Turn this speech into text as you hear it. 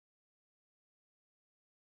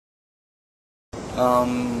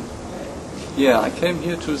Yeah, I came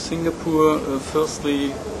here to Singapore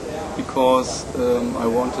firstly because I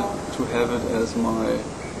wanted to have it as my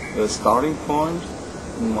starting point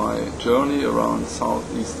in my journey around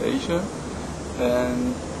Southeast Asia,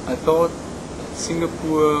 and I thought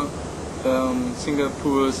Singapore's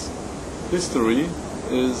history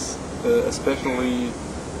is especially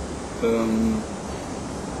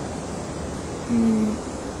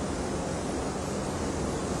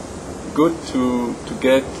good to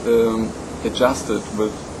get adjusted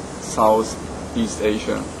with Southeast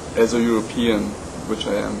Asia as a European, which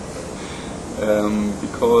I am,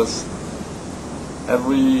 because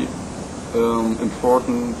every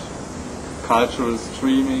important cultural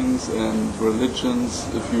streamings and religions,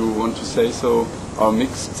 if you want to say so, are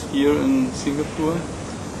mixed here in Singapore.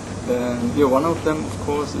 And yeah, one of them, of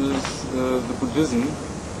course, is the Buddhism,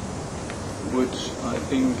 which I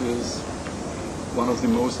think is one of the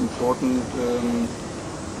most important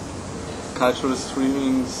cultural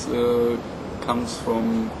streamings. Comes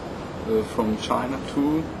from China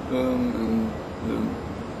too, and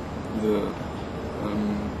the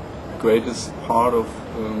greatest part of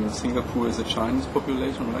Singapore is a Chinese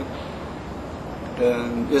population, right?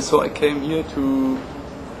 And yeah, so I came here to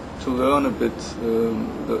learn a bit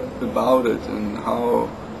about it and how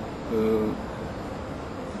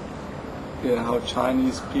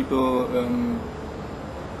Chinese people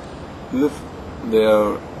live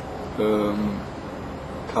their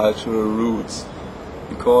cultural roots,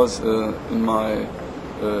 because in my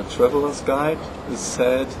traveler's guide it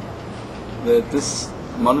said that this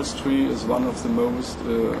monastery is one of the most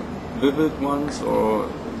vivid ones, or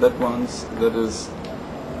that ones that is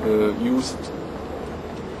used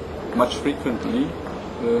much frequently,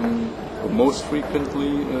 or most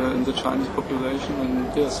frequently in the Chinese population.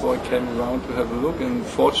 And yeah, so I came around to have a look, and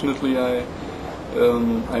fortunately I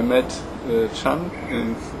met Chan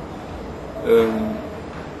and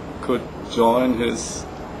could join his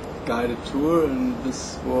guided tour, and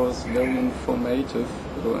this was very informative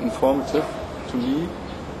to me.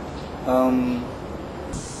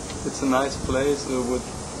 It's a nice place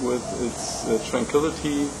with its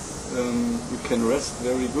tranquility. You can rest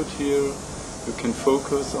very good here. You can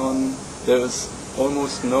focus on. There is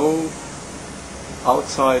almost no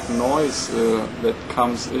outside noise that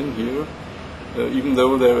comes in here, even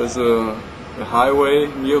though there is a highway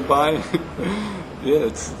nearby. Yeah,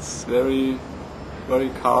 it's very,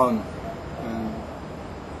 very calm.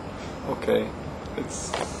 Okay,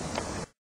 it's